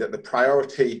used to be that the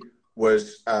priority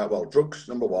was well, drugs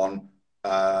number one,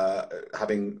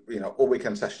 having, you know, all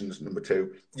weekend sessions number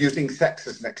two, using sex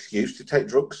as an excuse to take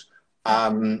drugs,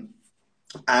 and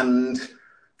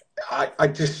I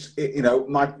just, you know,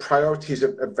 my priorities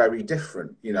are very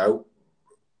different. You know,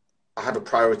 I have a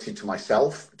priority to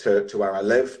myself, to where I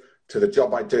live, to the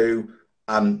job I do,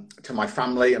 to my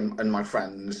family and my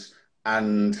friends,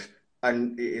 and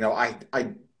you know, I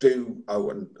do,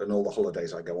 and all the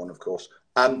holidays I go on, of course.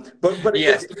 But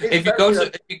yes, if you go you know,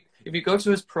 to if you go to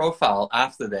his profile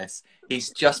after this, he's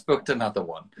just booked another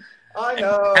one. I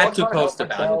know. Had to post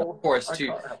about it, of course,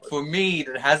 too. For me,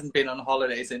 that hasn't been on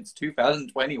holiday since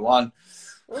 2021.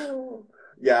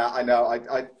 Yeah, I know.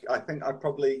 I think I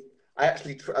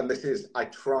actually, and I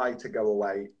try to go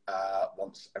away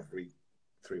once every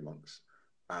 3 months,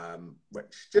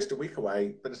 which just a week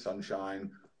away, bit of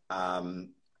sunshine.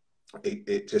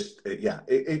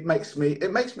 It makes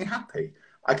me happy.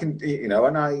 I can, you know,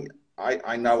 and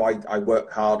I know I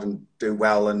work hard and do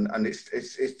well, and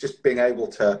it's just being able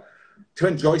to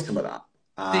enjoy some of that.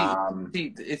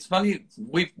 See, it's funny.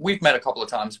 We've met a couple of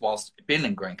times whilst been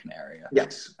in Gran Canaria.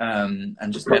 Yes. And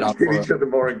just We've met up seen each other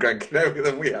more in Gran Canaria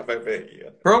than we have over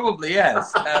here. Probably,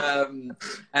 yes. And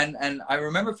I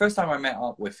remember first time I met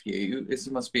up with you. This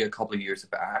must be a couple of years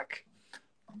back.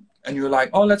 And you were like,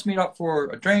 "Oh, let's meet up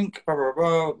for a drink. Blah, blah,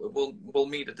 blah. We'll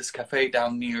meet at this cafe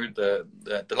down near the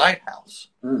lighthouse."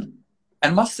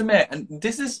 And must admit, and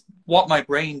this is what my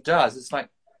brain does. It's like,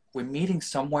 we're meeting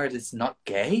somewhere that's not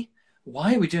gay.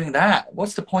 Why are we doing that?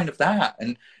 What's the point of that?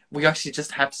 And we actually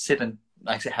just have to sit and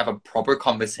actually have a proper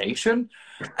conversation.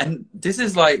 And this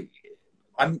is like,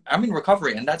 I'm in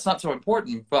recovery, and that's not so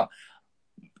important. But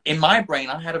in my brain,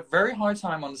 I had a very hard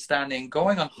time understanding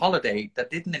going on holiday that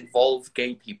didn't involve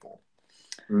gay people.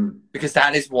 Because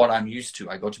that is what I'm used to.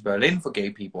 I go to Berlin for gay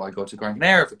people. I go to Gran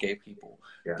Canaria for gay people.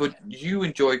 Yeah. But you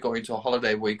enjoy going to a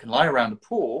holiday where you can lie around the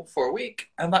pool for a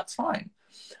week, and that's fine.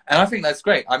 And I think that's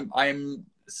great. I'm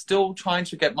still trying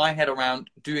to get my head around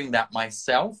doing that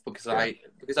myself, because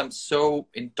I'm so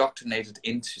indoctrinated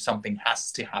into something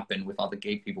has to happen with other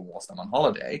gay people whilst I'm on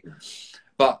holiday.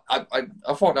 But I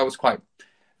thought that was quite,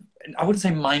 I wouldn't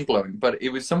say mind-blowing, but it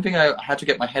was something I had to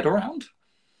get my head around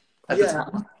at the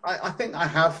time. I think I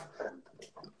have,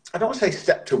 I don't want to say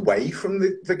stepped away from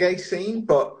the gay scene,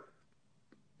 but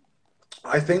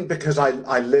I think because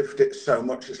I lived it so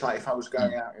much, it's like if I was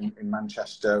going out in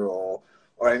Manchester or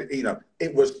you know,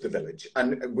 it was the village,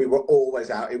 and we were always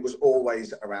out. It was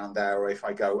always around there. Or if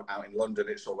I go out in London,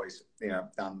 it's always, you know,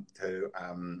 down to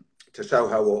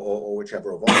Soho or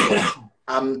whichever of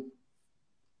all.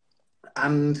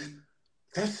 And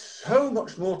there's so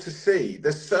much more to see.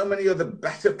 There's so many other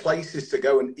better places to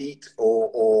go and eat,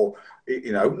 or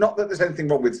you know, not that there's anything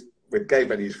wrong with gay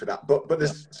venues for that, but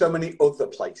there's so many other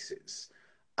places.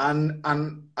 And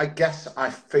I guess I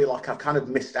feel like I've kind of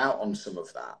missed out on some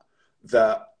of that.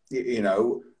 That, you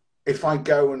know, if I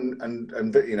go and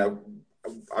you know,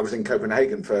 I was in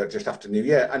Copenhagen for just after New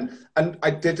Year, and I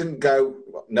didn't go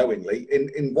knowingly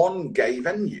in one gay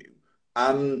venue,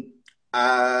 and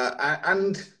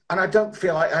I don't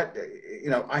feel like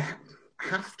I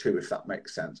have to, if that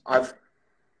makes sense.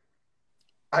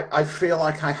 I feel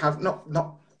like I have not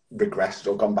regressed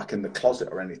or gone back in the closet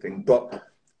or anything, but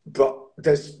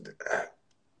there's.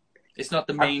 It's not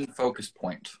the main focus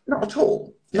point. Not at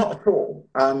all. Not at all.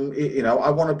 You know, I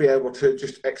want to be able to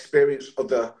just experience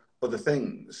other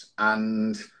things,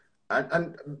 and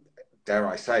dare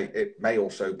I say, it may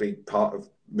also be part of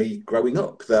me growing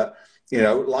up that, you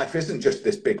know, life isn't just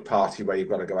this big party where you've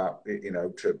got to go out, you know,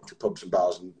 to pubs and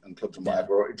bars and clubs and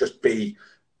whatever, or just be,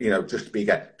 you know, just be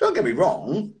gay. Don't get me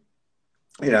wrong.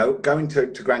 you know, going to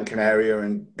Gran Canaria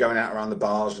and going out around the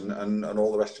bars and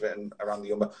all the rest of it and around the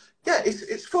Yumba, yeah,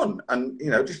 it's fun. And, you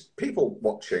know, just people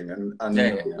watching Yeah, and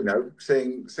yeah, yeah. you know,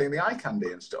 seeing the eye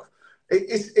candy and stuff. It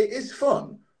is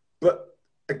fun. But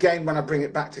again, when I bring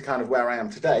it back to kind of where I am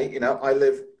today, you know, I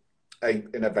live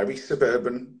in a very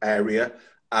suburban area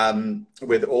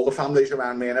with all the families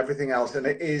around me and everything else. And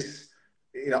it is,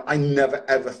 you know, I never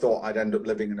ever thought I'd end up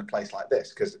living in a place like this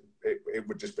because it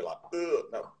would just be like, no,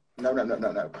 no, no, no,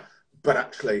 no, no. But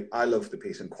actually, I love the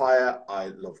peace and quiet. I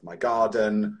love my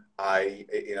garden.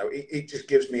 You know, it just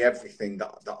gives me everything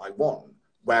that I want.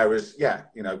 Whereas, yeah,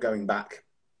 you know, going back,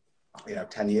 you know,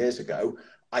 10 years ago,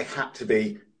 I had to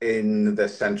be in the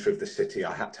center of the city.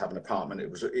 I had to have an apartment. It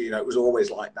was, you know, it was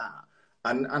always like that.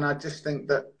 And I just think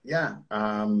that, yeah,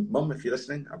 Mum, if you're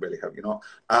listening, I really hope you're not.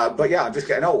 But yeah, I'm just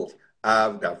getting old.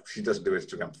 No, she doesn't do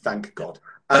Instagram, thank God.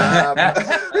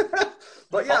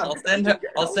 But yeah, I'll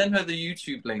send her the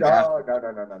YouTube link no, after. no,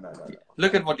 no, no, no, no, no.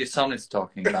 Look at what your son is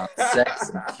talking about: sex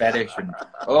and fetish and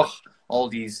all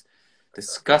these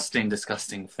disgusting,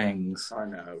 disgusting things. I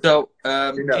know. So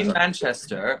in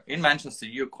Manchester,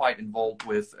 you're quite involved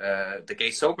with the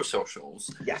Gay Sober Socials.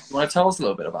 Yes. You want to tell us a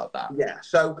little bit about that? Yeah.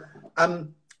 So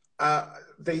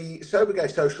the Sober Gay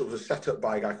Socials was set up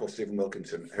by a guy called Stephen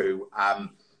Wilkinson, who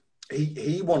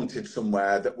he wanted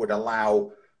somewhere that would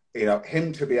allow, you know,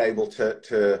 him to be able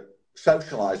to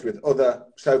socialize with other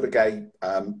sober gay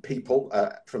people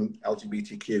from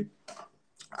LGBTQ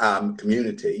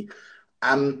community.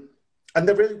 And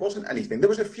there really wasn't anything. There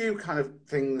was a few kind of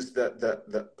things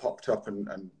that popped up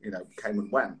and you know, came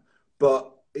and went. But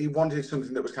he wanted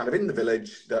something that was kind of in the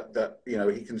village that you know,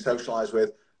 he can socialize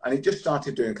with. And he just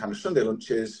started doing kind of Sunday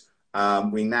lunches.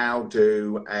 We now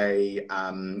do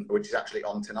which is actually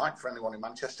on tonight for anyone in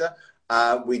Manchester.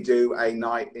 We do a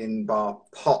night in Bar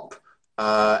Pop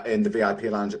in the VIP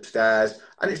lounge upstairs.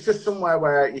 And it's just somewhere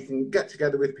where you can get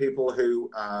together with people who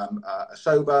are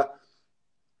sober,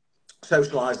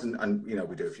 socialise, and you know,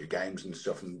 we do a few games and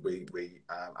stuff. And we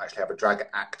actually have a drag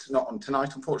act, not on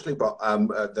tonight, unfortunately, but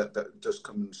that does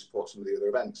come and support some of the other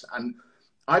events. And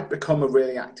I've become a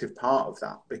really active part of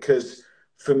that because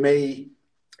for me,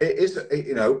 it is,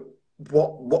 you know,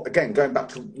 what again, going back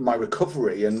to my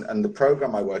recovery and the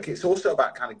program I work, it's also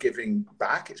about kind of giving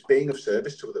back. It's being of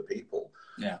service to other people.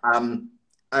 Yeah.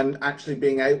 And actually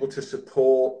being able to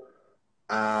support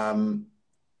the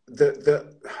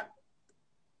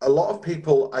a lot of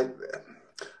people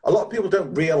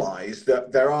don't realise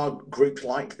that there are groups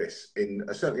like this in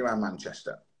certainly around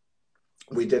Manchester.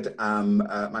 We did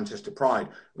Manchester Pride,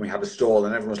 and we had a stall,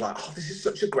 and everyone was like, "Oh, this is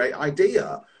such a great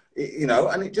idea," you know.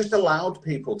 And it just allowed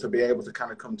people to be able to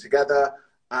kind of come together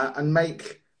and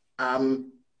make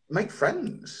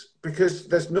friends, because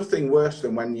there's nothing worse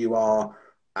than when you are,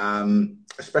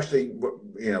 especially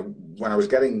you know, when I was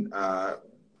getting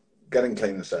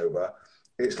clean and sober.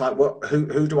 It's like, what?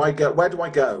 Who do I go? Where do I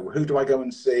go? Who do I go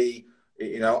and see?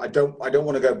 You know, I don't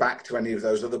want to go back to any of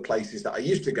those other places that I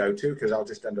used to go to, because I'll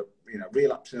just end up, you know,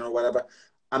 relapsing or whatever.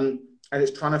 And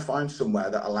it's trying to find somewhere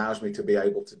that allows me to be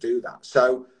able to do that.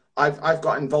 So I've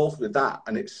got involved with that,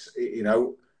 and it's, you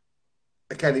know,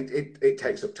 again, it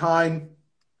takes up time,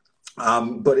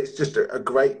 but it's just a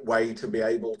great way to be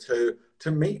able to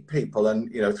meet people.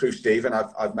 And you know, through Stephen,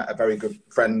 I've met a very good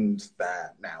friend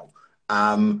there now.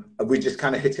 We just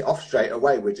kind of hit it off straight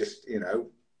away. We're just, you know,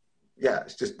 yeah,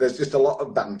 it's just, there's just a lot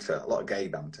of banter, a lot of gay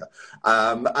banter,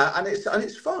 and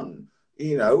it's fun.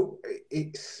 You know,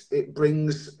 it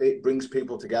brings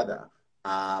people together,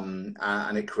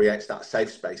 and it creates that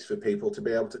safe space for people to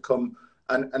be able to come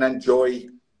and enjoy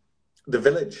the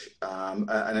village,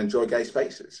 and enjoy gay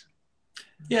spaces.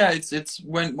 Yeah, it's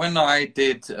when I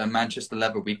did Manchester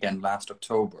Leather Weekend last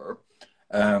October.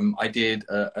 I did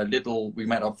a little, we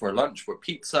met up for lunch for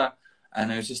pizza,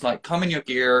 and it was just like, come in your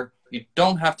gear. You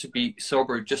don't have to be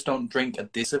sober. Just don't drink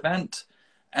at this event.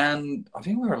 And I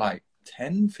think we were like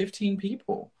 10, 15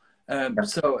 people.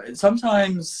 So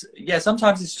sometimes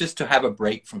it's just to have a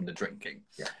break from the drinking,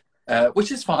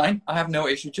 which is fine. I have no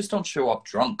issue. Just don't show up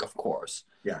drunk, of course.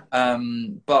 Yeah.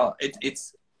 But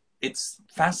it's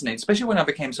fascinating, especially when I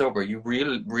became sober. You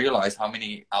realize how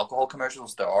many alcohol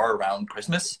commercials there are around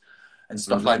Christmas and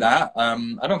stuff like that.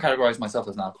 I don't categorize myself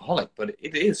as an alcoholic, but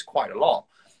it is quite a lot.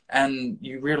 And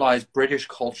you realize British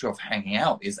culture of hanging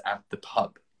out is at the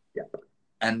pub. Yeah.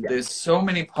 And there's so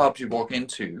many pubs you walk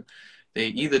into, they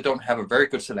either don't have a very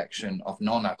good selection of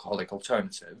non-alcoholic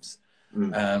alternatives,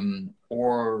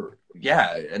 or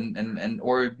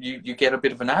you get a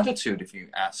bit of an attitude if you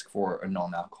ask for a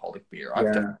non-alcoholic beer. I've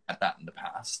definitely had that in the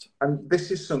past. And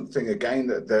this is something again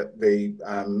that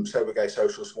the Sober Gay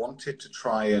Socials wanted to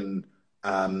try and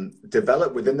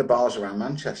developed within the bars around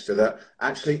Manchester that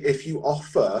actually, if you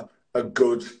offer a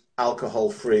good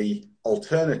alcohol-free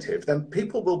alternative, then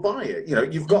people will buy it. You know,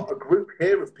 you've got a group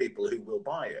here of people who will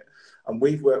buy it, and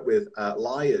we've worked with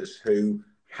Liars who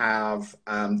have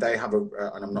they have a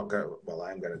and I'm not going. Well,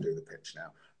 I am going to do the pitch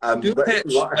now. Do the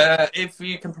pitch. If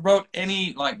you can promote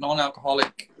any like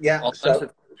non-alcoholic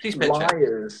alternative, please pitch it.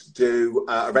 Liars do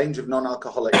a range of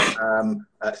non-alcoholic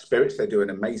spirits. They do an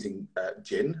amazing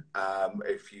gin.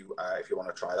 If you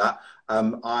want to try that,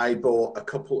 I bought a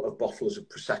couple of bottles of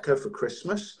prosecco for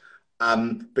Christmas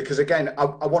because again,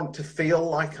 I want to feel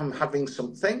like I'm having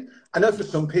something. I know for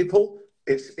some people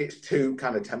it's too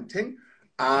kind of tempting,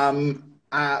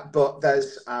 but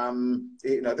there's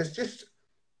you know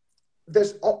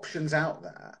there's options out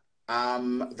there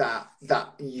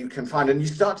that you can find, and you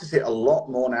start to see it a lot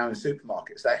more now in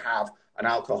supermarkets. They have an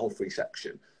alcohol-free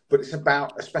section, but it's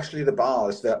about, especially the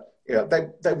bars, that you know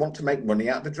they want to make money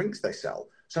out of the drinks they sell.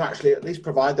 So actually, at least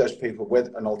provide those people with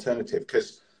an alternative,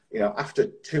 because you know after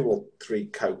 2 or 3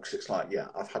 Cokes, it's like, yeah,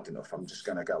 I've had enough. I'm just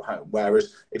going to go home.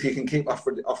 Whereas if you can keep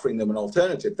offering them an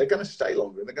alternative, they're going to stay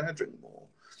longer and they're going to drink more.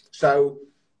 So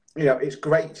you know it's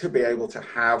great to be able to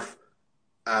have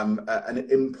an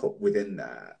input within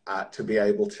there to be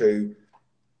able to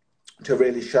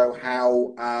really show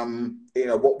how you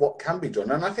know what can be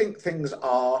done. And I think things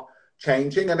are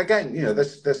changing. And again, you know,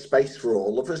 there's space for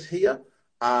all of us here,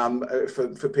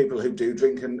 for people who do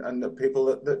drink and the people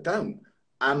that don't.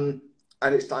 And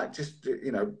it's like, just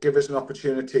you know, give us an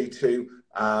opportunity to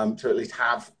at least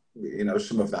have you know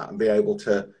some of that and be able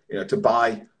to you know to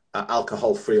buy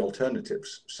alcohol-free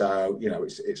alternatives. So you know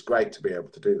it's great to be able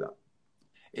to do that.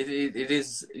 It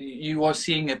is, you are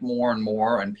seeing it more and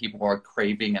more, and people are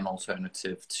craving an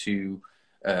alternative to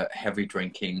heavy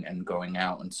drinking and going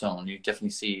out and so on. You definitely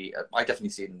see, I definitely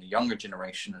see it in the younger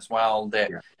generation as well.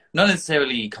 They're not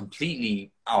necessarily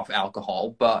completely off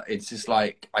alcohol, but it's just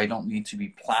like, I don't need to be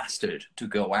plastered to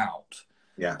go out.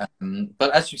 Yeah.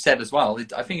 But as you said as well,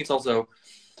 I think it's also,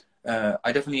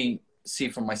 I definitely see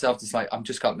for myself, it's like I'm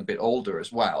just gotten a bit older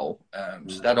as well,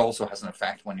 so that also has an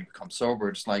effect when you become sober.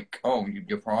 It's like, oh,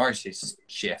 your priorities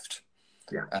shift.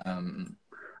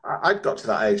 I got to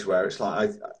that age where it's like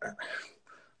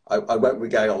I won't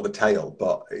regale the tale,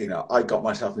 but you know I got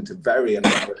myself into very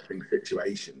embarrassing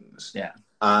situations,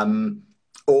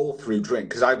 all through drink,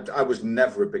 because I was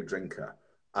never a big drinker,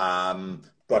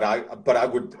 but I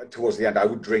would, towards the end, I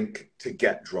would drink to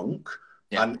get drunk,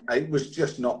 and it was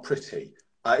just not pretty.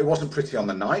 It wasn't pretty on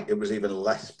the night. It was even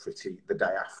less pretty the day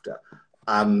after.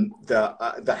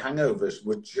 The hangovers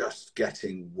were just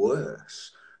getting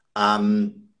worse.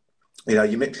 You know,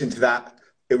 you mix into that.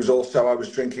 It was also, I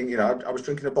was drinking. You know, I was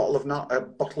drinking a bottle of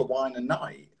wine a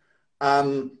night,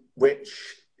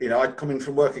 which you know, I'd come in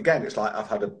from work again. It's like, I've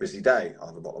had a busy day. I'll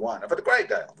have a bottle of wine. I've had a great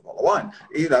day. I'll have a bottle of wine.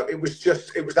 You know, it was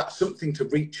that something to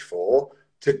reach for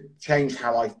to change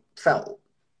how I felt,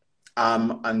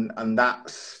 and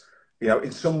that's. You know,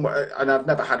 in some way, and I've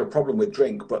never had a problem with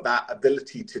drink, but that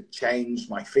ability to change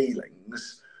my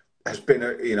feelings has been,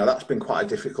 you know, that's been quite a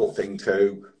difficult thing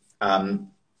to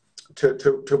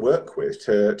work with,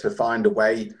 to find a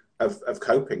way of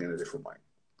coping in a different way.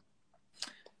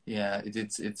 Yeah,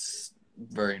 it's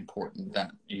very important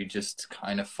that you just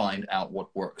kind of find out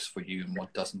what works for you and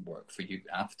what doesn't work for you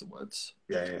afterwards.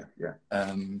 Yeah.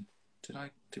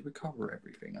 Did we cover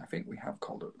everything? I think we have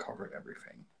covered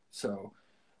everything. So.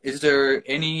 Is there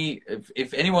any,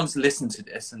 if anyone's listened to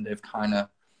this and they've kind of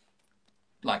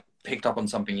like picked up on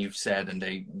something you've said and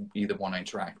they either want to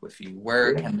interact with you,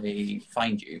 where can they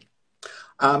find you?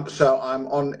 So I'm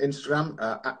on Instagram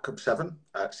at Cub7,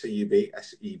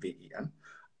 CUBSEVEN.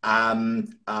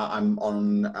 I'm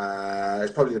on,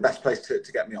 it's probably the best place to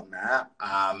get me on there.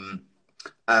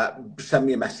 Send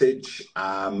me a message.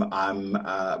 I'm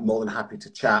more than happy to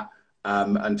chat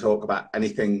and talk about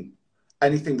anything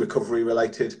recovery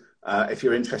related. If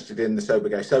you're interested in the Sober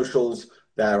Gay socials,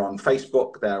 they're on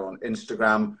Facebook, they're on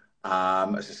Instagram.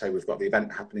 As I say, we've got the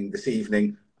event happening this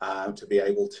evening to be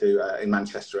able to in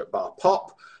Manchester at Bar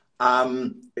Pop.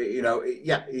 You know,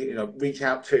 reach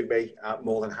out to me.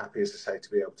 More than happy, as I say, to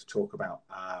be able to talk about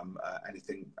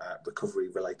anything recovery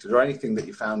related or anything that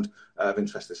you found of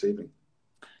interest this evening.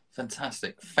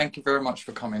 Fantastic. Thank you very much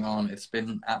for coming on. It's been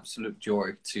an absolute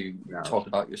joy to talk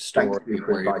about your story,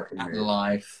 where you're at in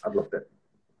life. I've loved it.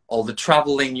 All the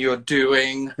traveling you're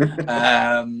doing.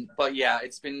 But yeah,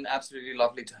 it's been absolutely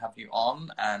lovely to have you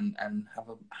on and have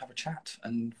a chat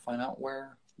and find out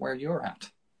where you're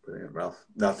at. Brilliant, Ralph.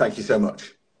 No, thank you so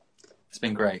much. It's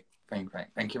been great.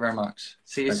 Thank you very much.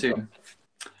 See you soon.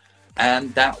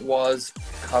 And that was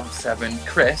Cub7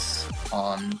 Chris.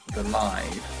 on the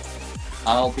live.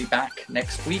 I'll be back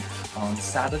next week on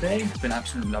Saturday. It's been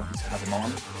absolutely lovely to have him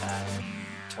on and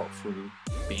talk through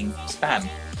being spam.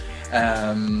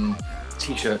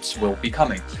 T-shirts will be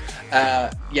coming.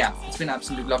 Yeah, it's been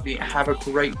absolutely lovely. Have a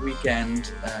great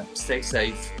weekend. Stay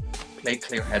safe. Play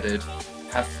clear-headed.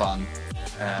 Have fun.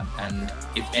 And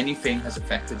if anything has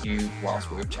affected you whilst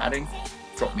we were chatting,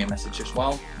 drop me a message as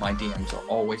well. My DMs are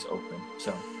always open.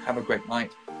 So have a great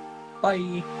night.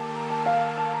 Bye.